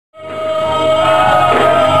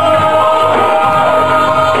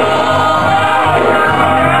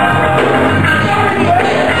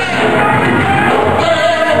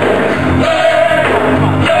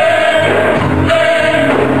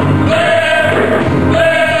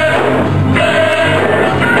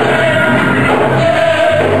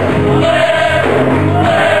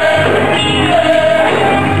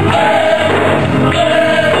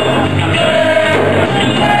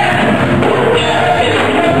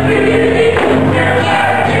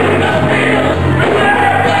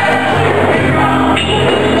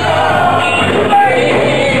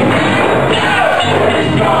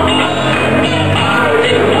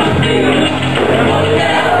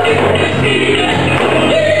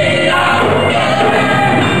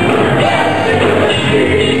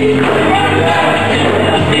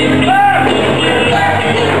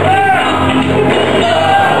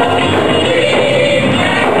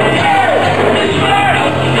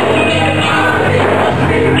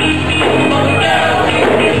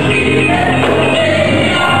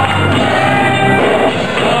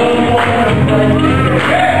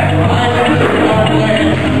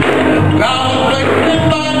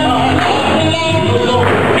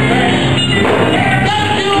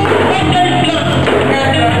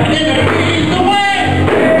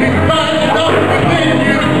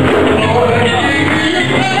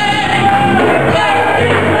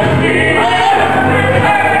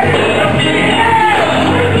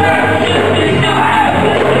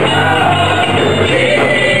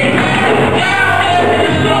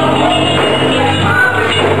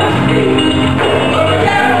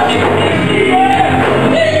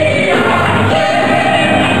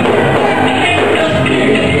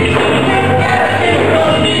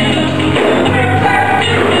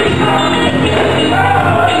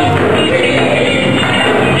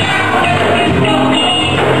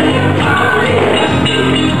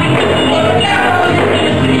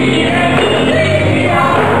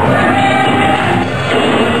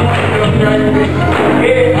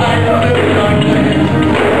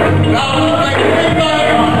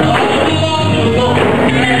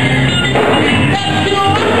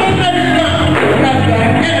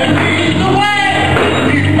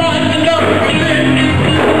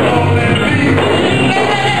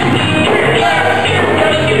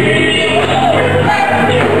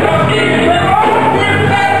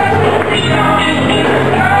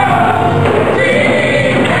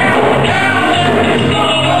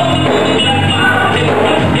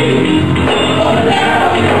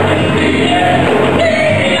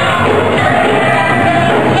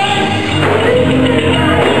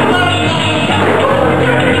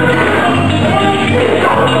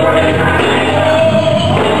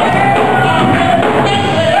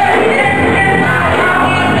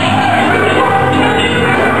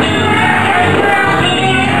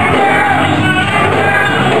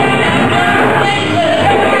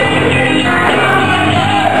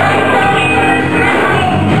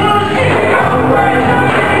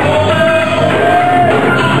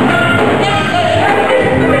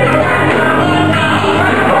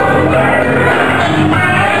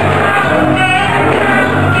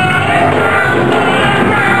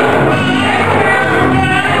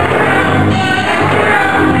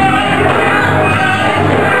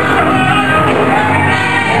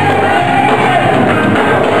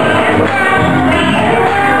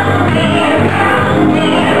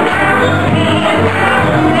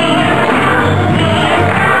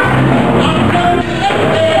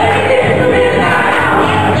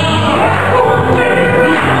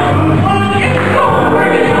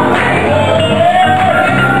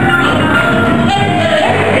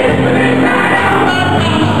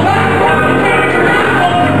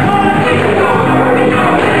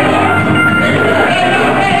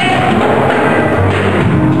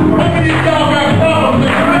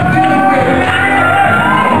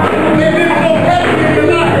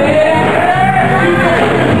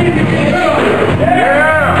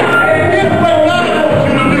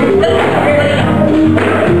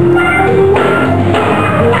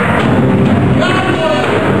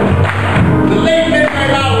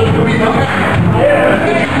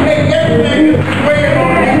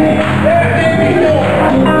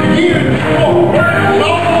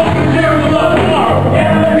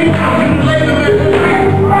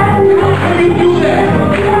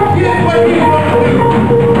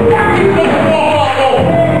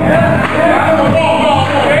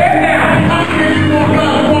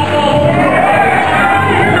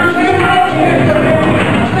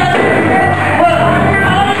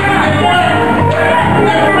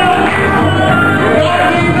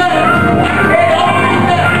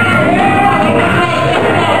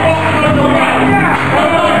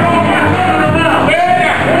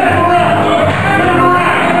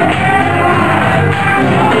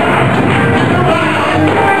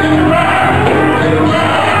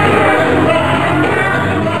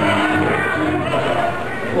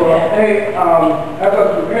Hey, as I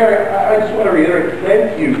was preparing, I just want to reiterate,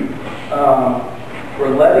 thank you for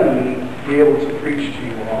letting me be able to preach to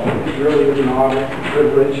you all. It really is an honor, a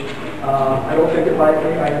privilege. I don't take it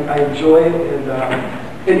lightly. I enjoy it,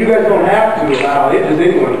 and you guys don't have to allow it, just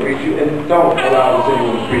anyone to preach you, and don't allow just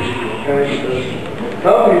anyone to preach to you, okay? Because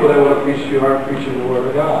some people that want to preach to you aren't preaching the Word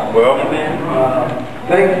of God. Well,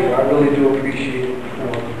 thank you. I really do appreciate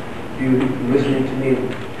you listening to me,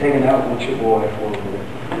 hanging out with your boy for a minute.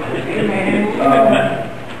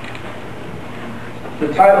 The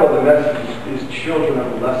title of the message is Children of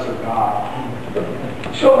the Lesser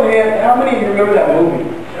God. Show of hand, how many of you remember that movie?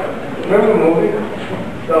 Remember the movie?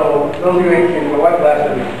 So, those of you who ain't, my wife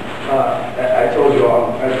last week, I told you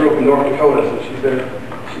all, I grew up in North Dakota, so she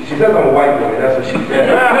says I'm a white boy, that's what she said.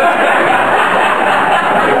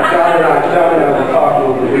 John and I were talking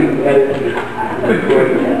with the week edited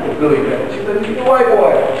Billy Bennett. She said, "You're a white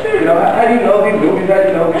boy. You know, how do you know these movies? How do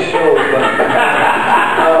you know these shows?"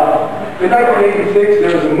 In 1986,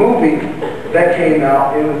 there was a movie that came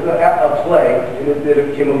out. It was a play, and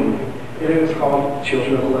it became a movie. And it was called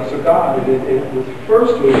Children of the Lesser God. It was the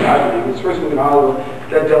first movie, I believe, it was the first movie in Hollywood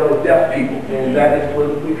that dealt with deaf people, and that is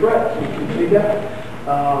politically correct. Completely deaf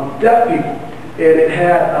people. And it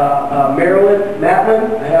had Marilyn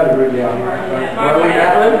Matlin. I have it written down here.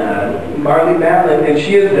 Marlee Matlin, and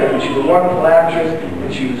she is deaf. And she's a wonderful actress,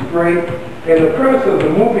 and she was great. And the premise of the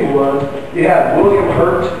movie was you had William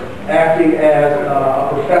Hurt acting as a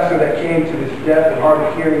professor that came to this deaf and hard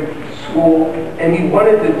of hearing school, and he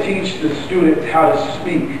wanted to teach the students how to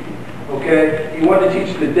speak. Okay, he wanted to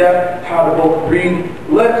teach the deaf how to both read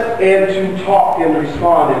lips and to talk and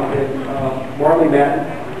respond. And Marlee Matlin,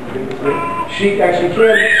 she actually can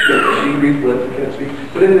speak. She reads lips and can't speak.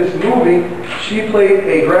 But in this movie, she played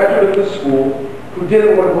a graduate of the school who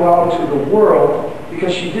didn't want to go out into the world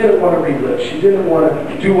because she didn't want to read lips. She didn't want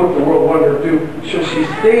to do what the world wanted her to do. So she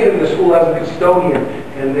stayed in the school as a custodian.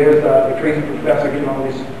 And there's the crazy professor getting all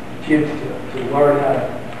these kids to learn how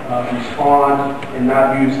to respond and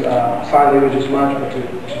not use sign language as much, but to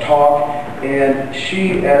talk. And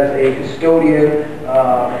she, as a custodian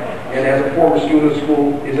and as a former student of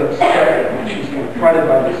school, is upset when she's confronted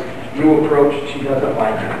by this new approach. She doesn't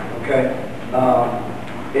like it. Okay,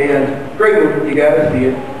 and great movie, you guys see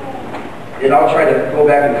it. And I'll try to go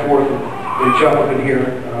back and forth and jump up in here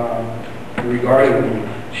regarding it.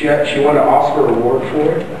 She won an Oscar award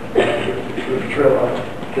for it.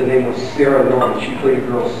 The name was Sarah Norman. She played a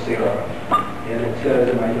girl, Sarah. And it says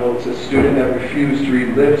in my notes, a student that refused to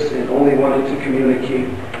read lips and only wanted to communicate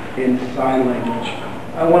in sign language.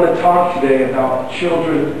 I want to talk today about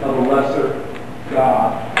children of a lesser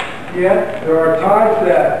God. Yeah, there are times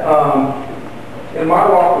that in my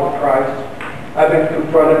walk with Christ, I've been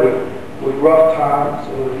confronted with rough times,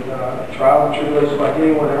 with trials and tribulations like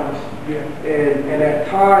anyone else. Yeah. And at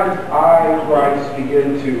times, Christ,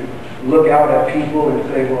 begin to look out at people and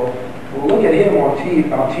say, well, look at him on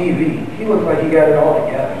TV. He looks like he got it all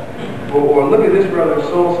together. Or look at this brother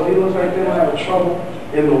so he looks like they don't have trouble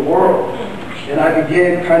in the world. And I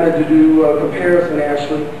began kind of to do a comparison,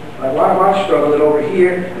 actually. Like, why am I struggling over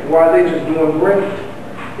here? And why are they just doing great?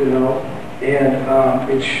 You know? And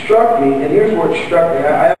it struck me, and here's where it struck me.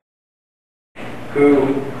 I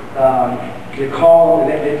who they call,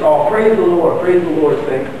 and it's all praise the Lord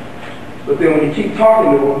thing. But then when you keep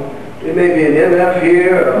talking to them, it may be an MF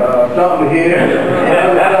here, something here,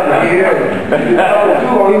 something here,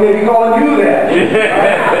 he may be calling you that.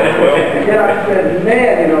 And then I said,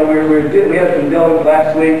 man, you know, we had some dealings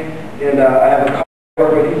last week, and I have a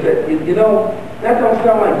coworker, and he said, you know, that don't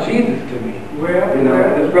sound like Jesus to me. Well, you know,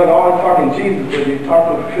 this brother always talking Jesus, but you talk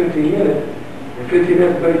to him for 15 minutes, and 15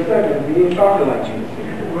 minutes, 30 seconds, he ain't talking like Jesus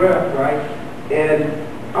anymore, right? And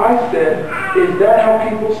I said, is that how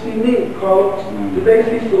people see me, Carlos? Do they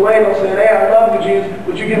see Selena saying, hey, I love you, Jesus,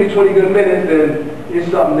 but you give me 20 good minutes, and it's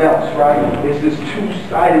something else, right? It's this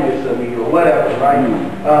two-sidedness of me, or whatever, right?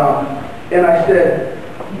 And I said,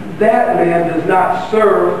 that man does not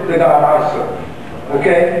serve the God I serve,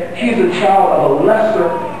 okay? He's a child of a lesser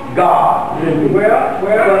God.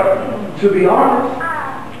 Well, to be honest,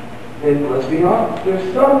 and let's be honest,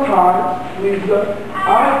 there's sometimes, Lisa,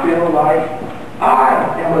 I feel like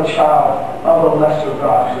I am a child of a lesser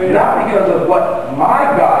God. Not because of what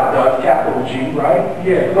my God does, capital G, right?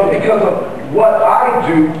 Yeah. But because of what I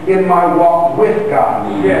do in my walk with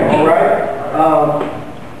God. Yeah. All right?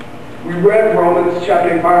 We read Romans chapter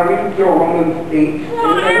 8. We can throw Romans 8. And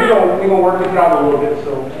we're going to work this out a little bit,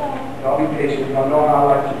 so I'll be patient. Y'all know how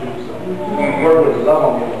I like to do so. Work with love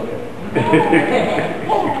on me a little bit.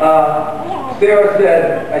 Sarah said,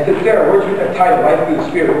 I said, Sarah, where'd you get that title, Life Through the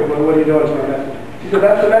Spirit? What are you doing to my message? She said,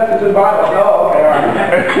 that's the message of the Bible. Oh, okay, all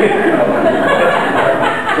right.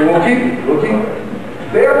 So we'll keep it.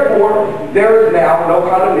 Therefore, there is now no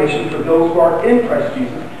condemnation for those who are in Christ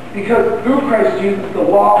Jesus, because through Christ Jesus, the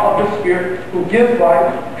law of the Spirit who gives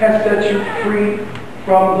life has set you free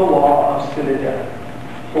from the law of sin and death.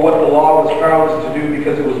 For what the law was powerless to do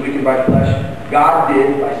because it was weakened by flesh, God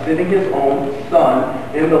did by sending his own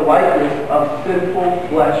Son in the likeness of sinful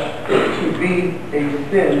flesh to be a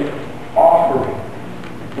sin offering.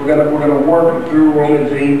 We're gonna work through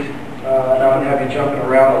Romans 8. And I'm going to have you jumping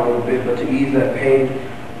around a little bit, but to ease that pain,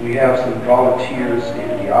 we have some volunteers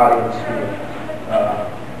in the audience who have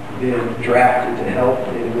been drafted to help.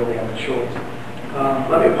 They didn't really have a choice.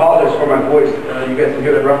 Let me apologize for my voice. You guys can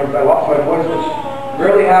hear that reference. I lost my voice, which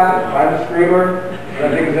rarely happens. I'm a screamer, and I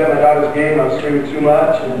think it was at my daughter's game. I was screaming too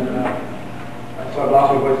much, and so I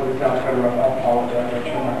lost my voice. It sounds kind of rough. I apologize. I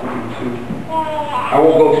try not to be too. I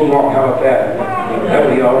won't go too long. How about that? That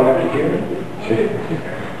way y'all don't have to hear it.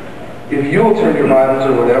 If you'll turn your Bibles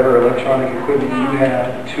or whatever electronic equipment you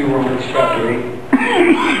have to Romans chapter 8,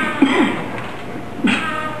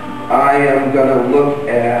 I am going to look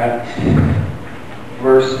at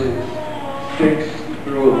verses 6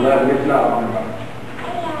 through 11. It's not on my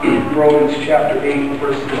Romans chapter 8,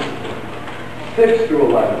 verses 6 through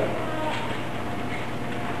 11.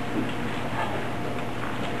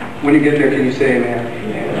 When you get there, can you say amen?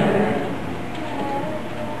 Amen.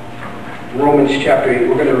 Romans chapter 8,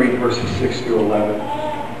 we're going to read verses 6 through 11.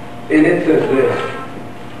 And it says this.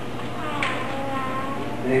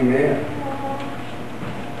 Amen.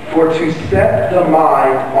 For to set the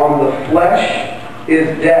mind on the flesh is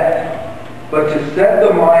death, but to set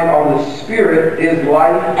the mind on the Spirit is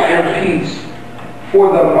life and peace.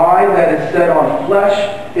 For the mind that is set on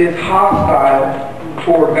flesh is hostile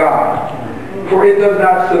toward God. For it does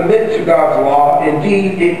not submit to God's law.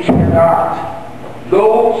 Indeed, it cannot.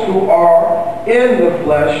 Those who are in the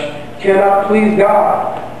flesh cannot please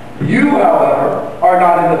God. You, however, are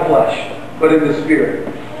not in the flesh, but in the Spirit.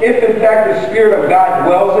 If in fact the Spirit of God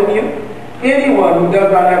dwells in you, anyone who does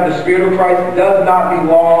not have the Spirit of Christ does not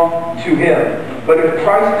belong to him. But if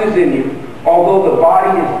Christ is in you, although the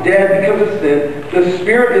body is dead because of sin, the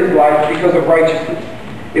Spirit is life because of righteousness.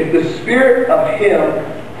 If the Spirit of him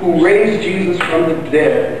who raised Jesus from the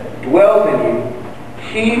dead dwells in you,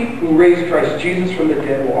 he who raised Christ Jesus from the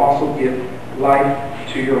dead will also give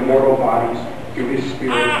life to your mortal bodies through his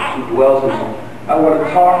Spirit who dwells in you. I want to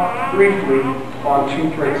talk briefly on two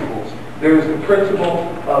principles. There's the principle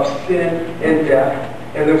of sin and death,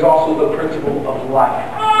 and there's also the principle of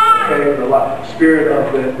life. Okay, the life, spirit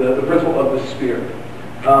of the principle of the Spirit.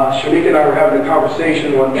 Shanika and I were having a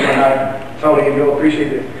conversation one night. Tony, and you'll appreciate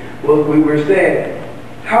this. Well, we were saying,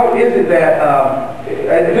 how is it that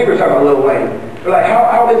I think we were talking about Lil Wayne. We're like,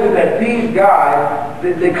 how is it that these guys,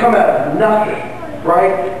 they come out of nothing,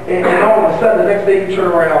 right? And all of a sudden, the next day you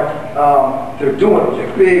turn around, they're doing it.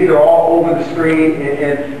 They're big, they're all over the screen.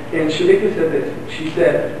 And Shanika said this. She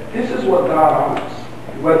said, this is what God honors,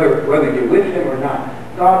 whether you're with him or not.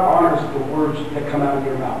 God honors the words that come out of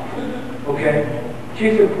your mouth. Okay?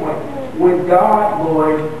 Case in point, when God,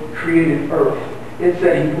 Lord, created earth, it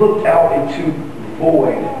said he looked out into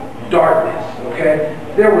void, darkness, okay?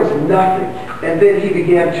 There was nothing. And then he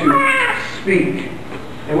began to speak.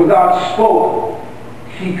 And when God spoke,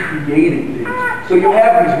 he created things. So you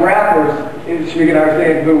have these rappers, and Shanika and I are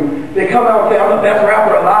saying, who they come out and say, I'm the best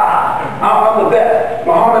rapper alive. I'm the best.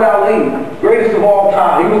 Muhammad Ali, greatest of all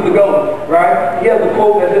time. He was the GOAT, right? He has a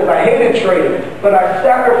quote that says, I hated trading, but I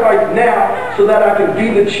sacrifice now so that I can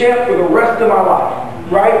be the champ for the rest of my life.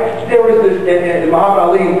 Right? There was this, and Muhammad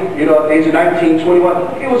Ali, you know, at the age of 19,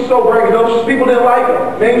 21, he was so braggadocious, people didn't like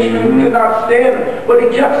him. Mainstream could not stand him. But he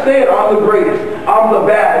kept saying, I'm the greatest, I'm the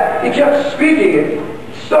baddest. He kept speaking it,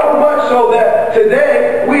 so much so that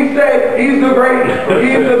today we say, he's the greatest,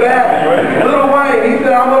 he's the baddest. Lil Wayne, he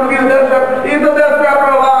said, I'm going to be the best rapper, he's the best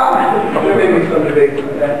rapper alive. There may be some debate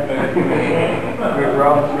with that.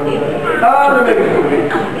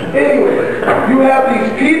 Anyway, you have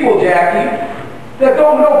these people, Jackie, that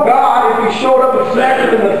don't know God if he showed up and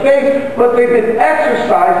smacked them in the face, but they've been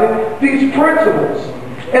exercising these principles.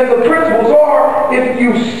 And the principles are, if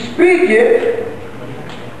you speak it,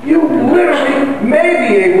 you literally may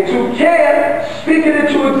be able to, can speak it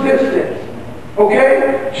into existence.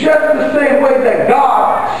 Okay? Just the same way that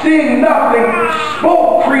God, seeing nothing,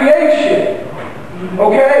 spoke creation.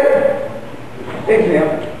 Okay?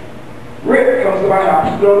 Example. Rick comes to my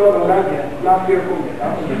house. No, not yet. Not fearful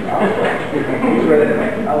yet. He's ready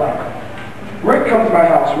tonight. I like it. Rick comes to my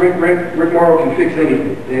house. Rick Morrow can fix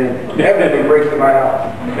anything. And everything breaks in my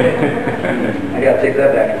house. I gotta take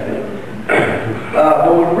that back.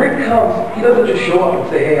 But when Rick comes, he doesn't just show up and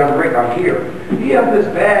say, "Hey, I'm Rick, I'm here." He has this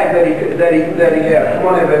bag that he has. Come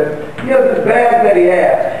on in, man. He has this bag that he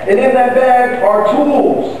has, and in that bag are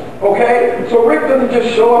tools. Okay? So Rick doesn't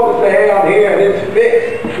just show up and say, "Hey, I'm here," and it's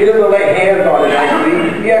fixed. He doesn't lay hands on it,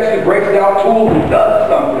 actually. He actually breaks out tools and does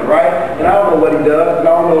something, right? And I don't know what he does, and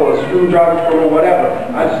I don't know a screwdriver from or whatever.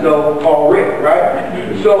 I just know, call Rick, right?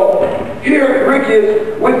 So here Rick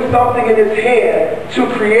is with something in his hand to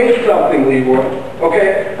create something, Leroy.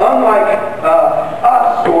 Okay? Unlike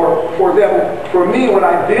us, or for example, for me, when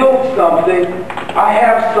I build something, I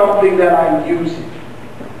have something that I'm using.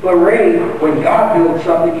 But Ray, when God builds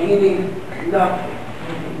something, he needs nothing.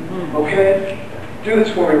 Okay? Do this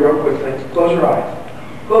for me real quick, thanks. Close your eyes.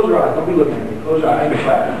 Close your eyes. Don't be looking at me. Close your eyes. I ain't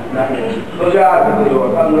clapping. Not me. Close your eyes, Mr.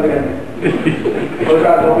 Lord. I'm looking at me. Close your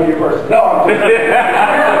eyes. Don't be your person. No, I'm just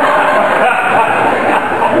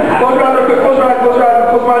Close your eyes real quick. Close your eyes. Close your eyes.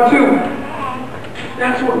 Close mine too.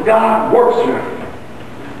 That's what God works with.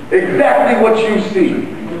 Exactly what you see.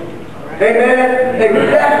 Amen?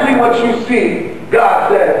 Exactly what you see. God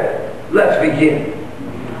said, let's begin.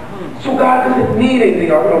 So God doesn't need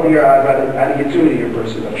anything. I'll put over your eyes. I didn't get too many here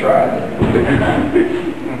verses. I tried.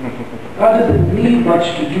 God doesn't need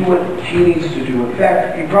much to do what he needs to do. In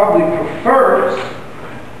fact, he probably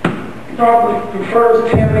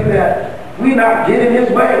prefers Tammy that we not get in his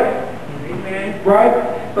way. Amen. Right?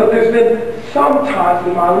 But there's been some times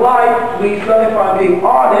in my life, Lisa, if I'm being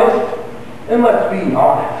honest, and let's be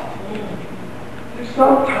honest, there's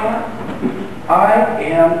sometimes I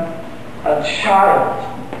am a child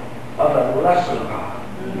of a lesser God.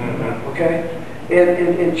 Okay?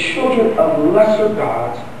 And children of lesser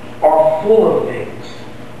gods are full of things.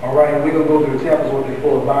 Alright, and we're going to go through examples of what they're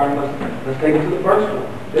full of. Byron, let's take it to the first one.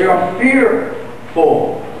 They are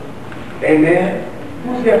fearful. Amen?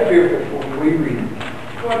 Who's that fearful for? We read.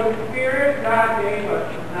 For the Spirit God gave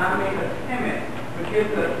us does not make us timid, but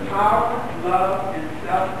gives us power, love, and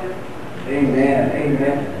self-discipline. Amen,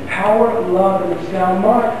 amen. Power, love, and a sound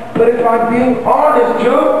mind. But if I'm being honest,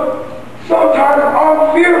 Jude, sometimes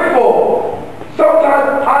I'm fearful.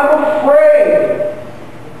 Sometimes I'm afraid.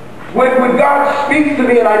 When God speaks to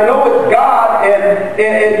me and I know it's God,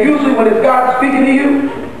 and usually when it's God speaking to you,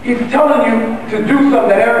 he's telling you to do something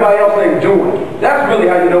that everybody else ain't doing. That's really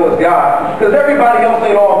how you know it's God. Because everybody else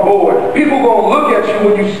ain't on board. People going to look at you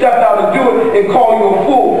when you step out and do it and call you a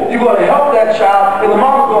fool. You're going to help that child, and the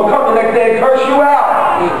mama's going to come the next day and curse you out.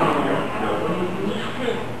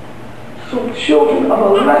 So children of a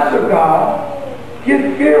lesser God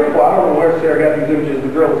get fearful. I don't know where Sarah got these images. The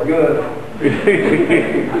girl is good.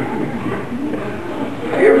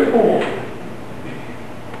 Fearful.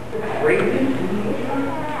 Crazy.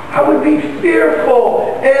 I would be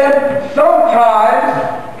fearful. And sometimes,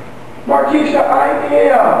 Markeisha, I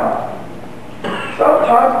am.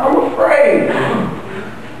 Sometimes I'm afraid.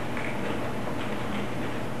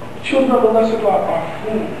 Children of the lesser God are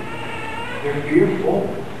full. They're fearful.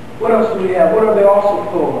 What else do we have? What are they also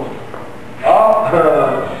full of?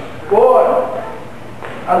 Oh, boy,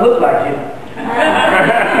 I look like him.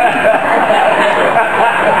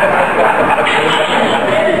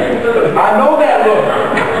 I know that look.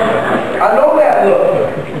 I know that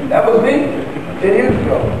look. That was me 10 years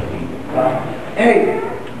ago. Hey,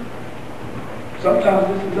 sometimes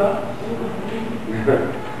this is us.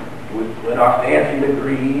 with our fancy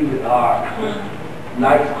degrees and our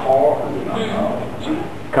nice cars and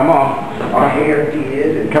come on. Our hair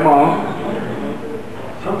did. And come on.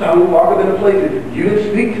 Sometimes we walk up in a place that you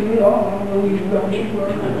didn't speak to me. Oh, I don't know who you are. You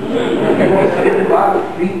want to sit by the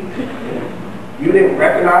feet. You didn't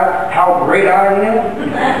recognize how great I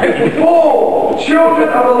am. Full. Children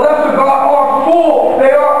of the lesser God are full.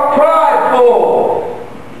 They are prideful.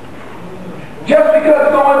 Just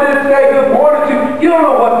because someone didn't say good morning to you, you don't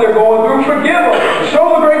know what they're going through. Forgive them. Show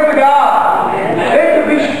the grace of God. They could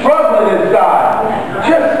be struggling inside.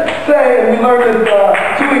 Just say, and we learned this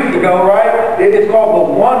 2 weeks ago, right? It's called the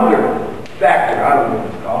wonder factor. I don't know what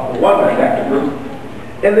it's called. The wonder factor, Bruce.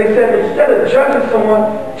 And they said instead of judging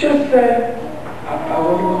someone, just say, I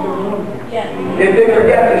wonder what they're going through. Yeah. If they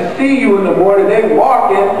forget to see you in the morning, they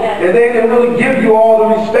walk in, and they didn't really give you all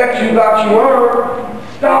the respect you thought you earned,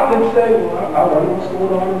 stop and say, well, I wonder what's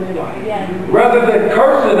going on in their life. Yeah. Rather than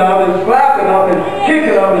cursing them and slapping them and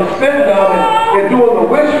kicking them and spitting them and doing the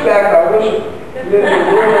wish back, I wish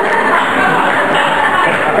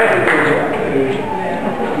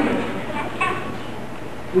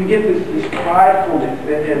we get this pridefulness,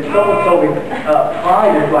 and someone told me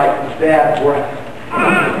pride is like bad breath.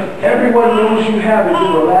 Everyone knows you have it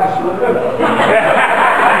in the last one.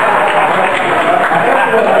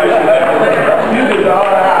 You did all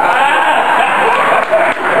right.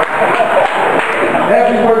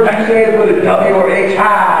 the W or H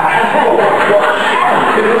high.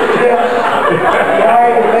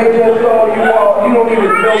 Right? They just thought you don't even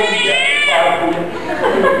know you got pridefulness.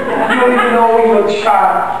 You don't even know you're a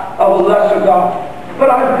child of a lesser God. But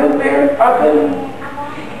I've been there. I've been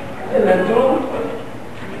in that dude.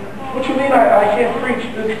 What you mean I can't preach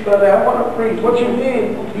this Sunday? I want to preach. What you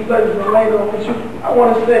mean? You guys relate on what you... I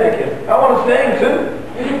want to sing again. I want to sing too.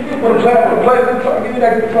 I want to play the guitar. Give me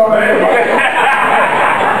that guitar.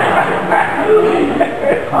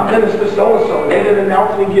 I'm Minister so-and-so. They didn't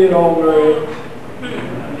announce me. Get over it.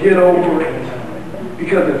 Get over it.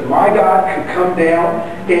 Because if my God could come down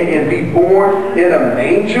and be born in a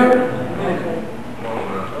manger,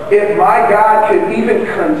 if my God could even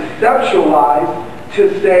conceptualize to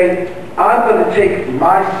say, I'm going to take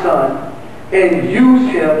my son and use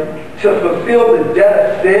him to fulfill the debt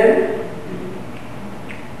of sin,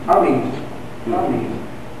 I'm easy.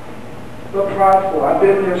 But prideful. I've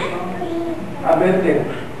been there. I've been there.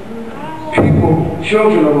 People,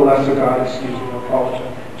 children of a lesser God, excuse me, I apologize.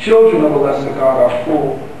 Children of a lesser God are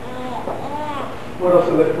full. What else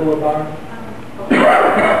are they full about?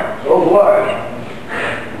 Oh, what?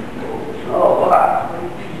 Oh, what?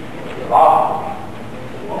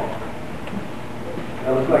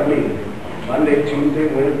 That looks like me. Monday, Tuesday,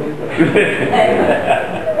 Wednesday.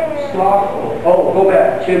 Slothful. Oh, go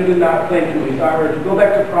back. Kim did not thank you. I heard you. Go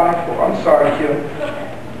back to prideful. I'm sorry, Kim.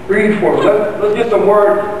 Read for us. Let's get some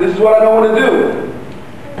word. This is what I don't want to do.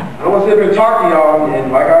 I don't want to sit here and talk to y'all,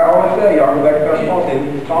 and like I always say, y'all go back to Pastor Paul saying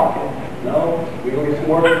he's talking. No, we're going to get some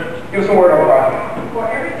word. Give us some word on pride. For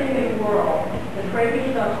everything in the world, the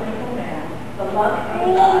cravings of sinful man, the lust of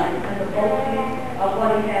the eyes, and the boasting of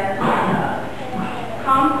what he has done,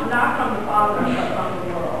 comes not from the Father, but from the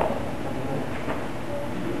world.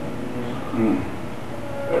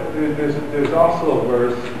 There's also a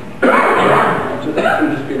verse,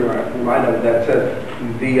 I'm just being reminded of that, says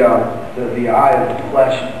the eye of the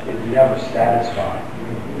flesh is never satisfied.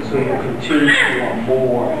 So you continue to want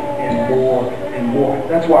more and more and more.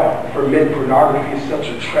 That's why for men pornography is such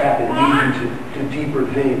a trap. It leads you to deeper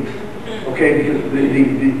things. Okay, because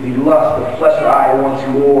the lust, the flesh of the eye wants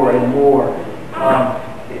more and more.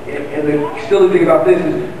 And the silly thing about this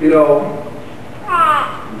is,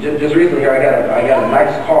 just recently here I got a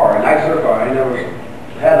nice car, a nicer car. I never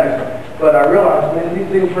had a nice car. But I realized, man, these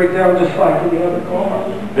things break down just like any other car.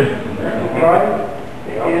 Right?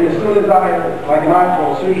 And as soon as like an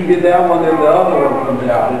iPhone, as soon as you get that one, then the other one comes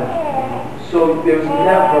out. So there's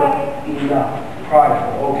never enough.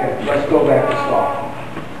 Prideful. Okay, let's go back to sloth.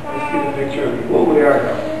 Let's get a picture of you. Oh, there I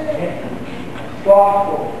go.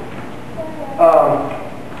 Slothful.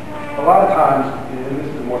 A lot of times, and this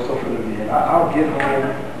is more so for the men, I'll get home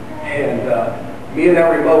and me and that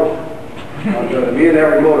remote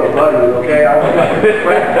are buddies, okay? I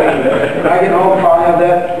get home, probably have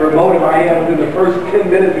that remote in my hand within the first 10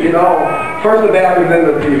 minutes to get home. First the bathroom, then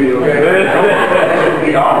the TV, okay? Let's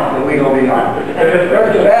be honest, and we're going to be honest.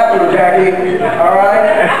 First the bathroom, Jackie, all right?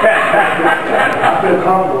 I feel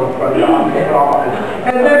comfortable in front of y'all.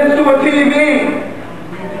 And then it's to a TV,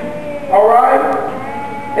 all right?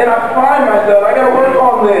 And I find myself, I got to work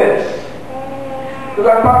on this. Because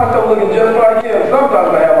I find myself looking just like him.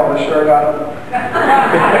 Sometimes I have on a shirt on.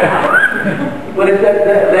 But it's that,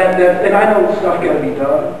 and I know stuff got to be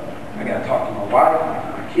done. I got to talk to my wife.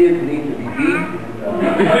 My kids need to be beat.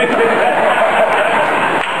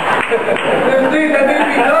 There's things that need to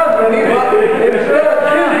be done. Instead of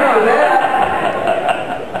attending to that,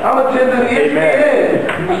 I'm attending to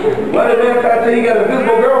ESPN. What if I tell you got a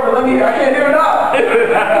visible girlfriend? I can't hear it out.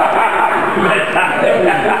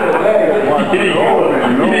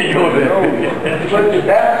 But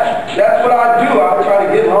that's what I do. I try to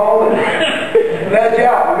get home and veg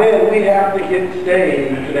out. Men, we have to stay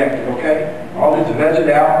connected, okay? All this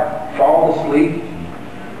vegging out, falling asleep,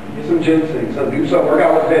 get some ginseng, so do some work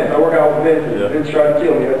out with Vince. I work out with Vince. Vince tried to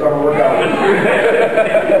kill me. That's all I work out with.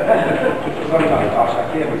 Sometimes, gosh, I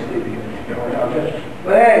can't be sleeping.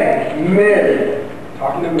 But hey, men,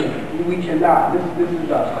 talking to men, we cannot. This is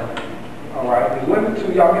us. All right, the women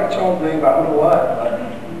too, y'all got y'all things, I don't know what, but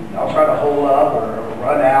y'all try to hold up or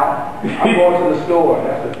run out. I'm going to the store.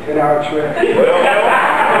 That's a 10-hour trip.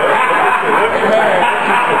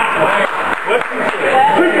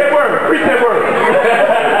 Preach that word.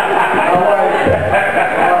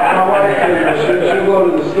 My wife, she'll go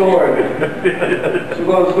to the store. She'll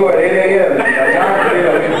go to the store at 8 a.m.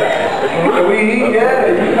 So we eat, yeah,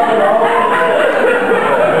 and you come home.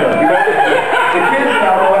 The kids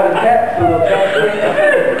now know how to text, so they'll text me.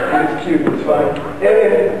 It's cute, it's fun.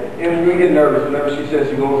 And we get nervous whenever she says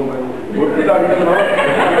she goes away. What are you talking about?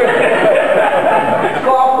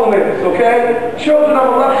 Slothfulness, okay? Children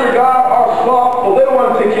of a lesser God are slothful. They don't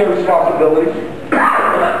want to take care of responsibility.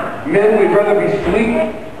 Men, we'd rather be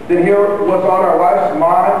asleep than hear what's on our wife's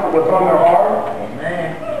mind, what's on their heart.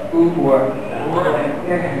 Ooh, boy.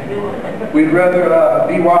 We'd rather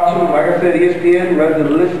be watching, like I said, ESPN, rather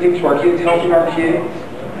than listening to our kids, helping our kids.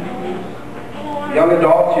 Young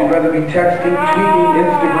adults, you'd rather be texting, tweeting,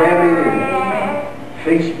 Instagramming, and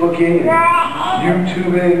Facebooking, and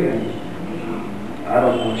YouTubing, and I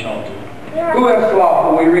don't know what y'all do. Who has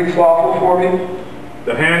slothful? Will you read slothful for me?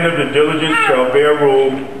 The hand of the diligent shall bear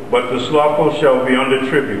rule, but the slothful shall be under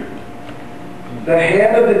tribute. The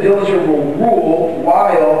hand of the diligent will rule,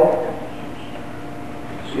 while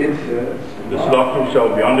it says, the slothful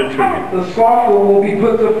shall be under tribute. The slothful will be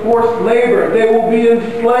put to forced labor. They will be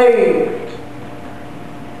enslaved.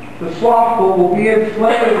 The slothful will be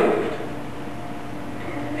enslaved.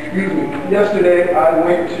 Excuse me. Yesterday I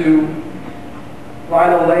went to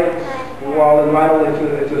Lionel Lakes. While in Lionel Lakes,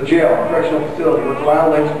 it's a jail, a correctional facility, where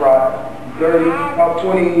Lionel Lakes brought about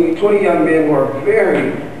 20 young men who are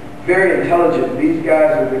very, very intelligent. These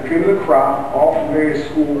guys are the cream of the crop, all from various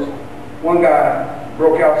schools. One guy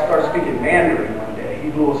broke out and started speaking Mandarin one day.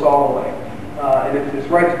 He blew us all away. And it's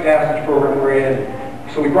Rites of Passage program we're in.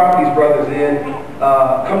 So we brought these brothers in.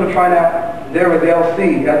 Come to find out, there was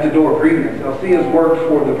LC at the door greeting us. LC has worked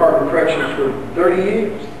for the Department of Corrections for 30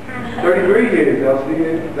 years. 33 years,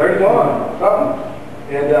 LC, 31, something.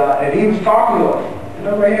 And he was talking to us. And I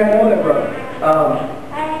was like, yeah, I know that brother.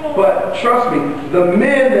 But trust me, the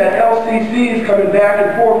men that LC sees coming back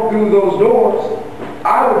and forth through those doors,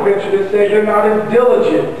 I would venture to say they're not as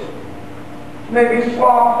diligent, maybe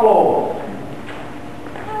slothful.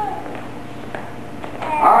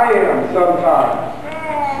 I am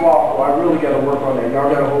sometimes slothful. I really got to work on that. Y'all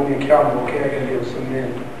got to hold me accountable. Okay, I got to get with some men.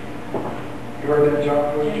 You heard that,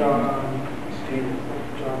 John? Steve?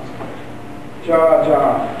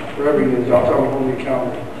 John, wherever he is, y'all tell me hold me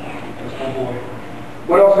accountable. That's my boy.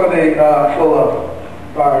 What else are they full of?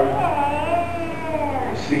 Fire.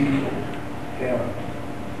 Deceitful. Yeah.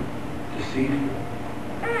 Deceitful.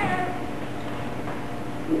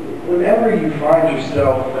 Whenever you find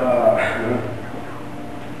yourself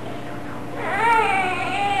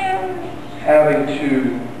having to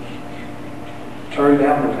turn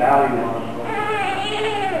down the value on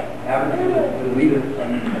having to delete a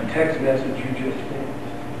text message you just sent,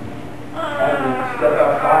 having to step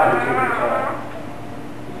outside and take a call.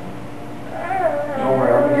 Don't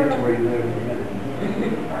worry, I'm going to get to where you live in a minute.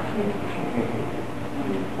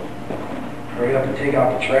 Hurry up and take out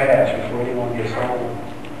the trash before anyone gets home.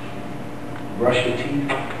 Brush your teeth.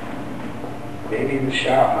 Maybe in the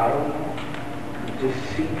shower, I don't know.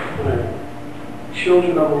 Deceitful.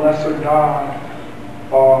 Children of a lesser God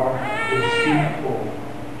are deceitful.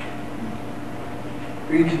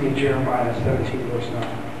 Read to me Jeremiah 17, verse 9.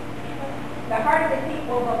 The heart is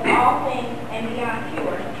deceitful above all things and beyond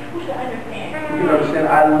cure. Who should understand? You can understand.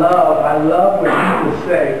 I love when people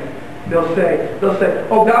say, they'll say,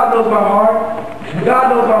 oh, God knows my heart. God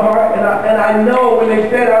knows my heart. And I know when they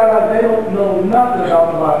say that, they don't know nothing about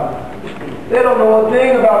the Bible. They don't know a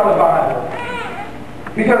thing about the Bible.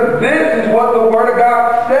 Because this is what the Word of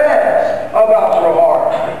God says about your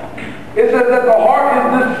heart. It says that the heart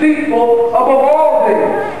is deceitful above all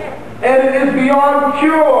things, and it is beyond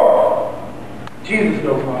cure. Jesus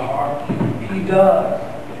knows my heart. He does.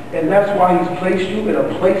 And that's why He's placed you in a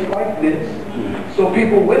place like this, so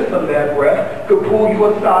people with some bad breath could pull you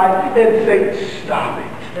aside and say, stop it.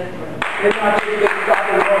 And not just say, stop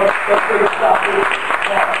it, but say, stop it.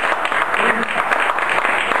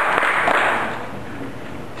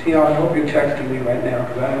 Tion, I hope you're texting me right now,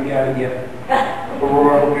 because I haven't got it yet.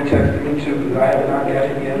 Aurora, I hope you're texting me too, because I have not got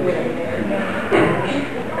it yet.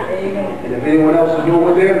 And if anyone else is doing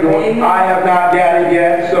what they're doing, I have not got it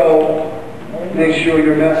yet, so make sure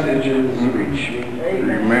your messages reach me.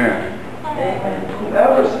 Amen.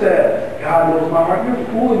 Whoever says, God knows my heart, you're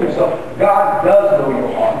fooling yourself. God does know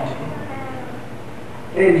your heart.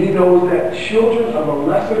 And He knows that children of a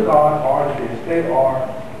lesser God are this. They are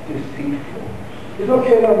deceitful. It's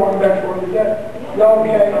okay that I'm walking back forth. Is that y'all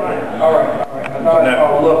okay? All right. I thought I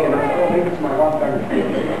saw a look and I thought, oh, maybe it's my walk back.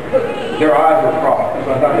 Their eyes were crossed, so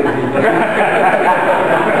I thought they'd be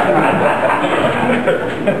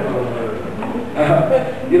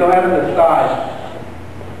as an aside,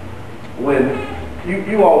 when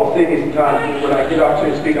you all will see me sometimes when I get out to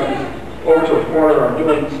speak, I'm just over to a corner or I'm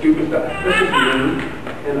doing stupid stuff. This is me,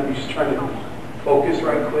 and I'm just trying to focus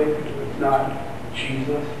right quick. It's not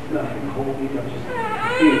Jesus, nothing holy. I'm just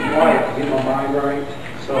being quiet to get my mind right.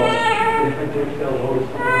 So if I did feel Lord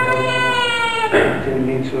something, I didn't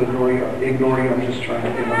mean to ignore you. I'm just trying to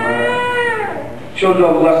get my mind right. Children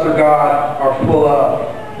of the lesser God are full of.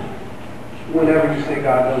 Whenever you say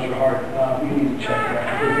God knows your heart, we need to check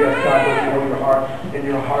that. Because yes, God does know your heart, and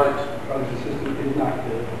your heart, brothers and sisters, is not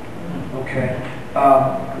good. Okay?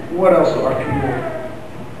 What else are people?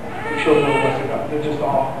 The children of the lesser God. They're just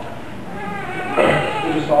awful.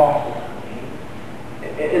 They're just awful.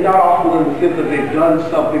 And not awful in the sense that they've done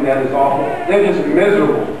something that is awful. They're just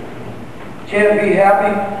miserable. Can't be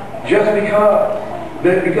happy just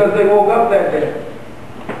because they woke up that day.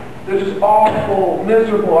 They're just awful,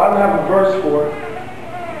 miserable. I don't have a verse for it.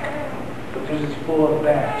 But they're just full of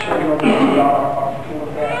that. Children of God are full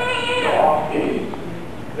of that. They're awful.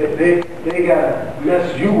 They gotta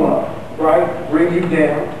mess you up, right? Bring you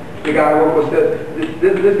down. The guy I work with said,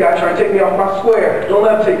 this guy trying to take me off my square. Don't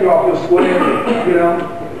let him take you off your square, you know.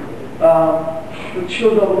 The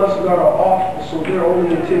children of the lesser God are awful, so their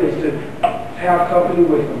only intent is to have company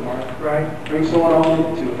with them, right? Bring someone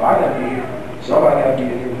home too. If I gotta be here, somebody gotta be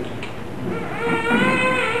in here with me.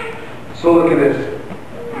 So look at this.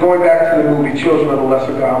 Going back to the movie Children of the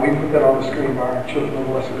Lesser God, we put that on the screen bar, Children of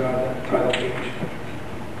the Lesser God, that title page.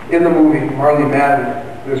 In the movie, Marley Madden,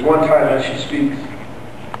 there's one time that she speaks,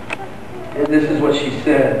 and this is what she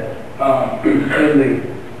said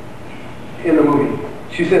in the movie.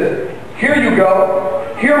 She says, "Here you go.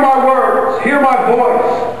 Hear my words. Hear my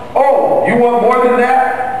voice. Oh, you want more than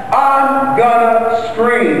that? I'm gonna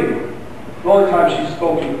scream." The only time she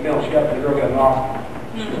spoke in the film, the girl got an Oscar.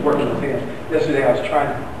 She was working with hands. Yesterday I was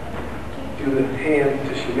trying to do the hand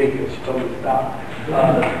to Shamika. She told me to stop.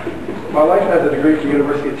 My wife has a degree from the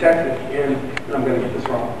University of Texas in, and I'm going to get this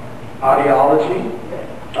wrong, audiology.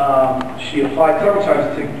 She applied several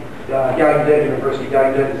times to Gallaudet University.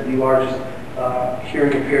 Gallaudet is the largest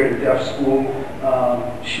hearing impaired and deaf school.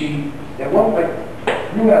 She, at one point,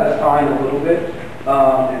 knew how to sign a little bit.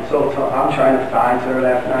 And so I'm trying to sign to her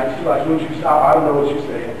last night. She's like, "Would you stop? I don't know what you're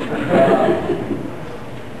saying."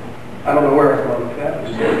 I don't know where it's going with that.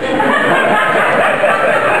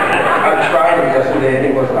 I tried it yesterday and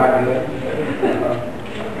it was not good.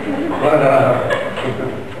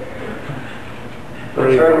 But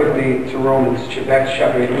turn with me to Romans, back to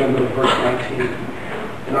chapter 8, remember verse 19.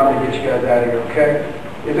 And I'm going to get you guys out of here, okay?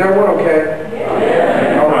 Is everyone okay?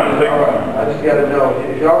 Yeah. All right. I just got to know.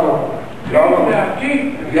 If y'all going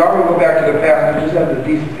to go back to the past, you just have the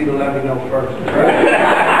decency to let me know first. Right?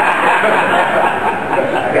 I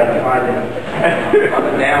got to find it. On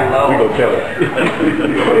the down low. We go tell it.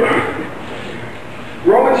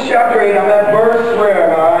 Romans chapter 8, I'm at verse, where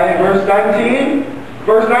am I? Verse 19?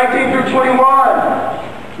 Verse 19 through 21.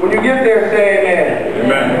 When you get there, say amen.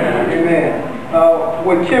 Amen. Amen.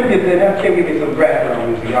 When Kim gets in, have Kim give me some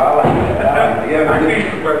background music. I like that. Yeah, all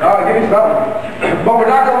right, give me something. But we're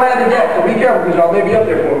not going to land it yet, so be careful because y'all may be up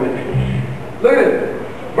there for a minute. Look at this.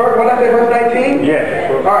 What did I say, verse 19?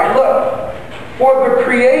 Yeah. All right, look. For the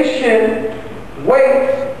creation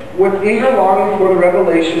waits with eager longing for the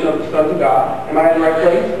revelation of the sons of God. Am I in the right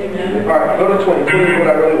place? Amen. All right, go to 20. 20 is what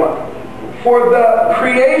I really want. For the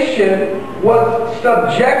creation was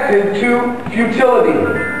subjected to futility,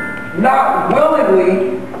 not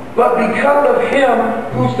willingly, but because of him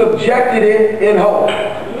who subjected it in hope.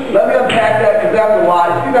 Let me unpack that because that's a lot.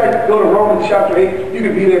 If you guys go to Romans chapter 8, you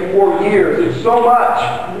could be there 4 years. It's so much.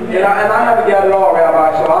 And I haven't got it all,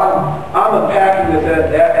 Rabbi, so I'm unpacking this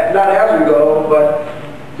not as we go, but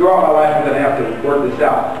throughout my life I'm going to have to work this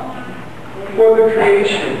out. For the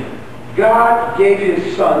creation, God gave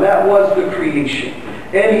his son. That was the creation.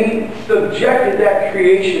 And he subjected that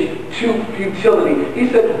creation to futility. He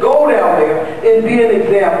said, go down there and be an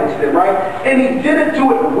example to them, right? And he didn't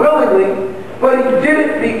do it willingly, but he did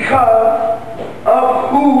it because of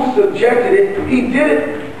who subjected it. He did it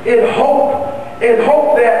in hope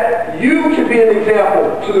that you can be an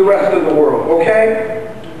example to the rest of the world, okay?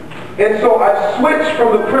 And so I switched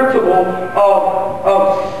from the principle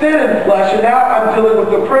of sin and flesh, and now I'm dealing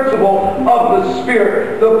with the principle of the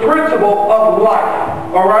Spirit, the principle of life.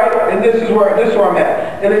 All right? And this is where I'm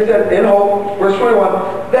at. And it says in hope, verse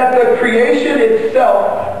 21, that the creation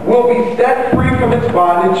itself will be set free from its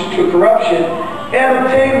bondage to corruption and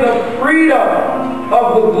obtain the freedom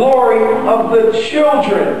of the glory of the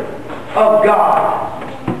children of God.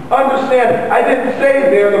 Understand, I didn't say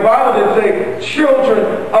there, the Bible didn't say children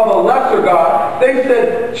of a lesser God. They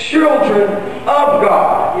said children of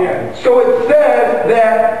God. Yeah. So it says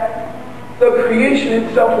that the creation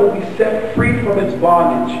itself will be set free from its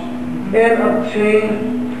bondage and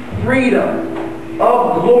obtain freedom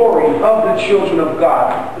of glory of the children of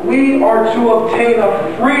God. We are to obtain a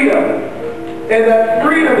freedom. And that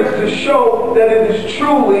freedom is to show that it is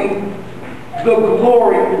truly the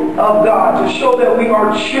glory of God, to show that we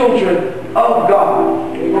are children of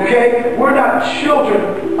God. Okay? We're not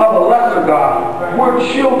children of a lesser God. We're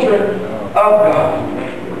children of God.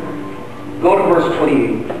 Go to verse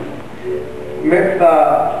 28.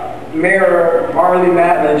 Mayor Marley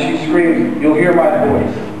Matlin, she screams, "You'll hear my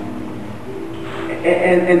voice."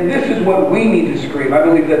 And this is what we need to scream. I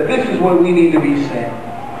believe that this is what we need to be saying.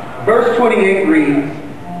 Verse 28 reads,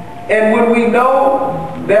 "And when we know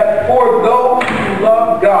that for those who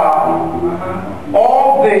love God,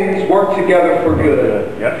 all things work together for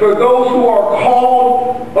good. Yep. For those who are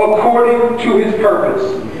called according to his purpose.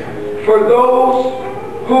 For those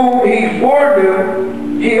whom he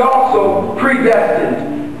foreknew, he also predestined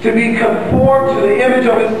to be conformed to the image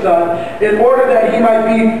of his Son, in order that he might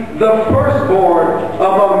be the firstborn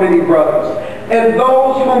among many brothers. And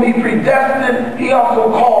those whom he predestined, he also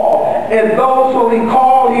called. And those whom he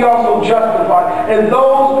called, he also justified. And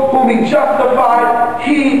those whom he justified,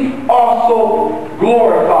 he also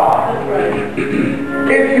glorified."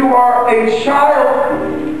 If you are a child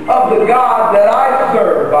of the God that I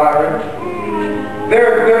serve, Byron,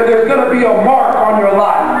 there's going to be a mark on your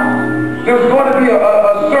life. There's going to be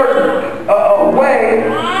a certain way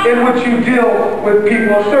in which you deal with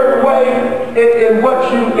people, a certain way in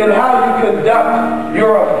how you conduct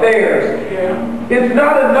your affairs. It's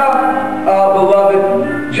not enough,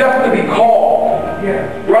 beloved, just to be called.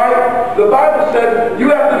 Right? The Bible says you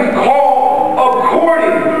have to be called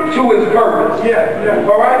according to his purpose.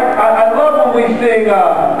 All right? I love when we sing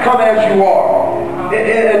 "Come As You Are."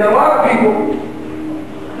 And a lot of people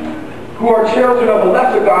who are children of a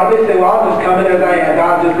lesser God, they say, "Well, I'm just coming as I am.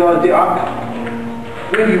 God's just going to do."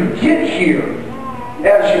 When you get here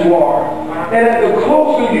as you are, and the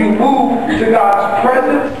closer you move to God's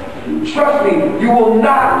presence, trust me, you will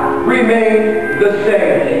not remain the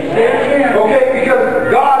same. Okay?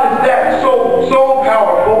 Because God is that so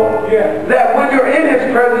powerful that when you're in his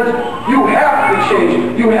presence, you have to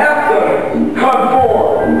change. You have to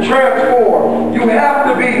conform, transform. You have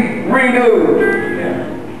to be renewed.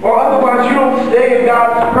 Or otherwise you don't stay in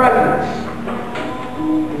God's presence.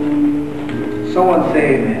 Someone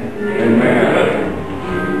say amen.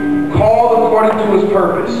 Amen. Called according to his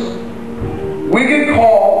purpose. We get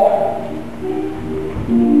called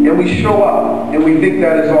and we show up and we think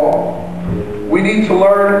that is all. We need to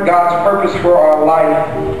learn God's purpose for our life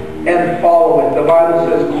and follow it. The Bible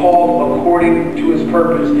says called according to his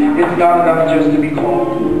purpose. It's not enough just to be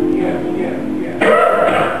called.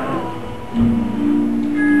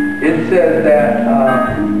 It says that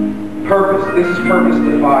purpose, this is purpose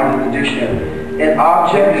defined in the dictionary. An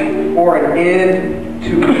object or an end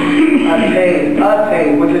to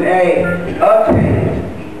attain with an A,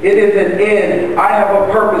 attained. It is an end. I have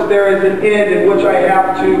a purpose. There is an end in which I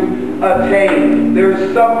have to attain. There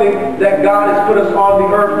is something that God has put us on the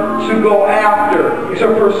earth to go after, to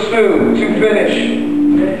pursue, to finish.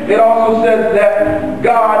 It also says that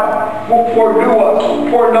God foreknew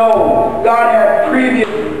us, foreknown. God had previous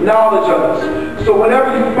knowledge of us. So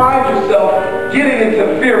whenever you find yourself getting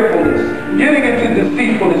into fearfulness, getting into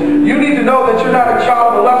deceitfulness, you need to know that you're not a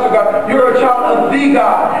child of a lesser God. You're a child of the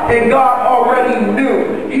God. And God already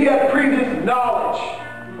knew. He had previous knowledge,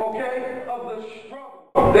 okay, of the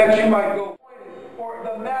struggle that you might go through. Or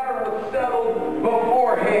the matter was settled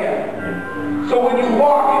beforehand. So when you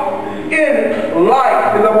walk in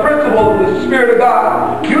life, in the principle of the Spirit of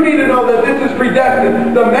God, you need to know that this is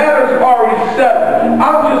predestined. The matter's already settled.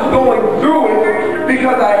 I'm just going through it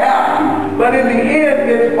because I have to. But in the end,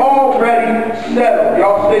 it's already settled.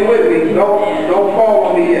 Y'all stay with me. Don't fall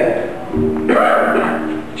on me yet.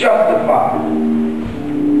 Justified.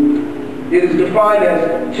 It is defined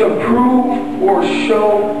as to prove or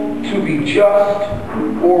show to be just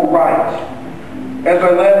or right. As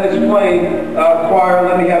I land this plane, choir,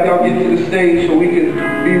 let me have y'all get to the stage so we can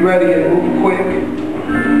be ready and move quick.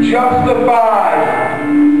 Justified,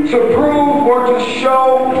 to prove or to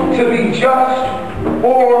show to be just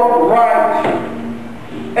or right.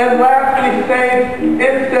 And lastly, saints,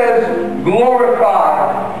 it says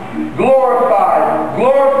glorified. Glorified.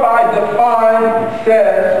 Glorified, defined,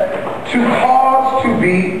 says to cause to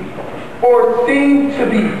be or seem to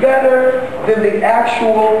be better than the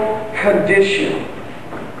actual condition.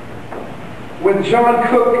 When John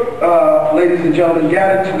Cook, ladies and gentlemen,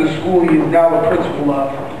 got into the school he is now the principal of,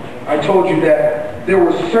 I told you that there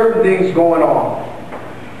were certain things going on.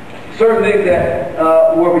 Certain things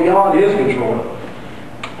that were beyond his control.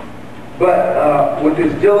 But with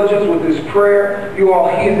his diligence, with his prayer, he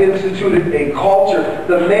has instituted a culture.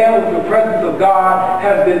 The man with the presence of God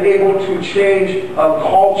has been able to change a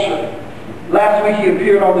culture. Last week he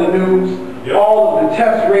appeared on the news. All of the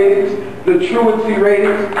test ratings, the truancy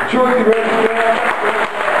ratings. Truancy ratings.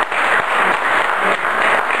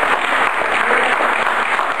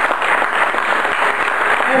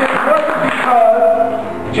 And it wasn't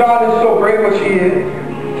because John is so great, which he is.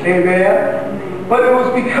 Amen. But it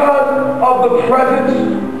was because of the presence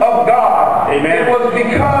of God. Amen. It was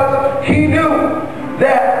because he knew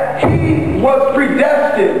that he was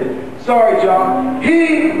predestined. Sorry, John.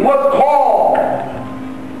 He was called.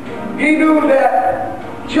 He knew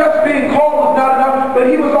that just being called was not enough, but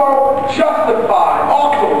he was also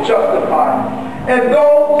justified. And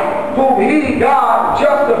those whom he, God,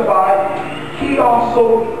 justified, he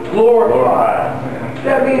also glorified.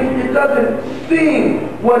 That means it doesn't seem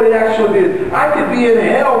what it actually is. I could be in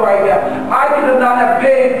hell right now. I could not have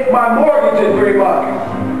paid my mortgage in 3 months.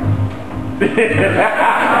 But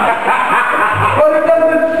it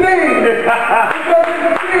doesn't seem. It doesn't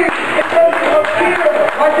appear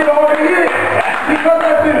like it already is. Because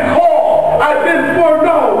I've been called. I've been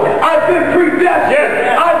foreknown. I've been predestined.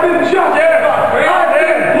 Yes. I've been justified. I've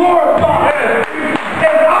been glorified.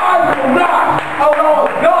 And I will not allow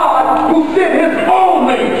God who sent his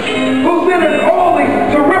only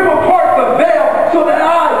to rip apart the veil so that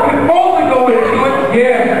I can only go into it.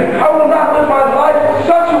 Yeah. I will not live my life in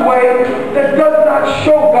such a way that does not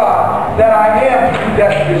show God that I am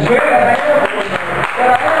predestined, that I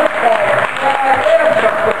am called, that I am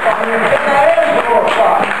justified, that I am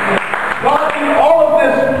glorified. God did all of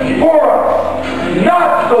this for us,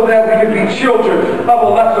 not so that we could be children of a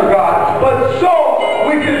lesser